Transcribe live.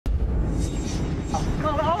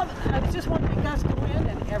Well, it was just one big gust of wind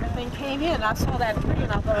and everything came in. I saw that tree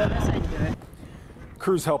and I thought, oh, this ain't good.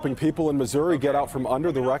 Crews helping people in Missouri get out from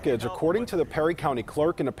under the wreckage. According to the Perry County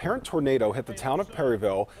clerk, an apparent tornado hit the town of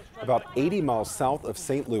Perryville, about 80 miles south of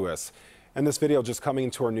St. Louis. And this video just coming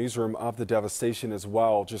into our newsroom of the devastation as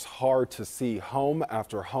well. Just hard to see home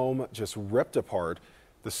after home just ripped apart.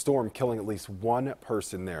 The storm killing at least one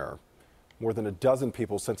person there. More than a dozen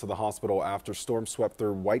people sent to the hospital after storm swept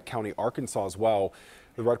through White County, Arkansas as well.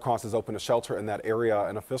 The Red Cross has opened a shelter in that area,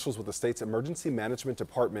 and officials with the state's emergency management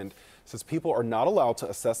department says people are not allowed to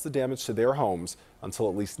assess the damage to their homes until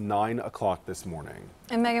at least 9 o'clock this morning.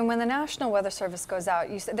 And Megan, when the National Weather Service goes out,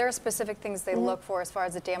 you said there are specific things they look for as far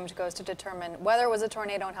as the damage goes to determine whether it was a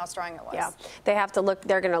tornado and how strong it was. Yeah, they have to look,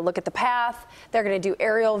 they're going to look at the path, they're going to do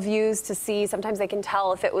aerial views to see, sometimes they can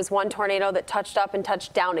tell if it was one tornado that touched up and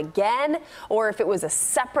touched down again, or if it was a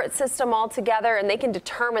separate system altogether, and they can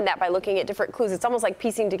determine that by looking at different clues. It's almost like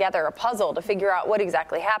piecing together a puzzle to figure out what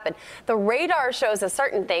exactly happened. The radar shows a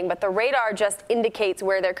certain thing, but the radar just indicates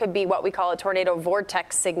where there could be what we call a tornado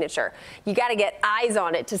vortex signature. You got to get eyes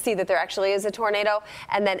on it to see that there actually is a tornado,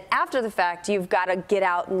 and then after the fact, you've got to get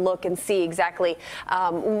out and look and see exactly,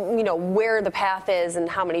 where the path is and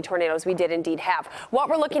how many tornadoes we did indeed have. What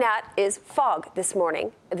we're looking at is fog this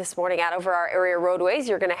morning. Out over our area roadways,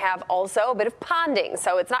 you're going to have also a bit of ponding,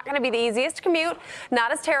 so it's not going to be the easiest commute,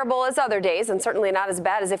 not as terrible as other days, and certainly not as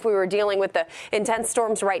bad as if we were dealing with the intense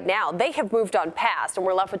storms right now. They have moved on past, and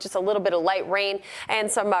we're left with just a little bit of light rain and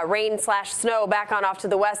some rain/snow back on off to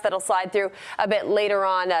the west that'll slide through a bit later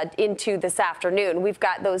on into this afternoon. We've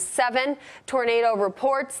got those 7 tornado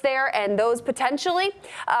reports there, and those potentially,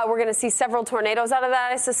 we're going to see several tornadoes out of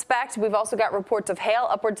that, I suspect. We've also got reports of hail,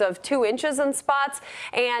 upwards of 2 inches in spots,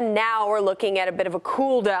 and now we're looking at a bit of a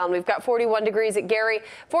cool down. We've got 41 degrees at Gary,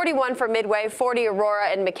 41 for Midway, 40 Aurora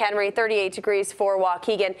and McHenry, 38 degrees for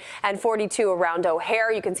Waukegan, and 42 around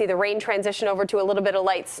O'Hare. You can see the rain transition over to a little bit of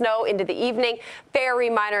light snow into the evening.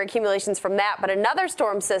 Very minor accumulations from that, but another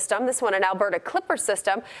storm system, this one an Alberta Clipper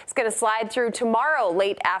system, is going to slide through tomorrow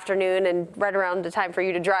late afternoon and right around the time for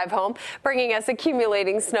you to drive home, bringing us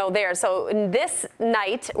accumulating snow there. So in this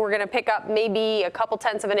night, we're going to pick up maybe a couple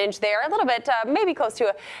tenths of an inch there, a little bit, maybe close to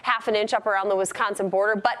a half an inch up around the Wisconsin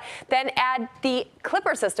border, but then add the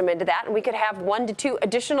Clipper system into that, and we could have 1 to 2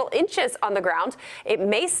 additional inches on the ground. It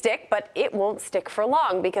may stick, but it won't stick for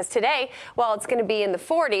long, because today, while it's going to be in the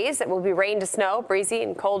 40s, it will be rain to snow, breezy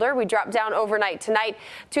and colder. We drop down overnight tonight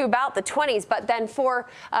to about the 20s, but then for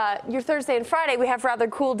your Thursday and Friday, we have rather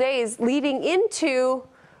cool days leading into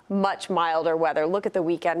much milder weather. Look at the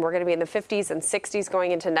weekend. We're going to be in the 50s and 60s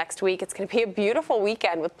going into next week. It's going to be a beautiful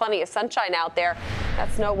weekend with plenty of sunshine out there.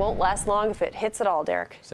 That snow won't last long if it hits at all, Derek.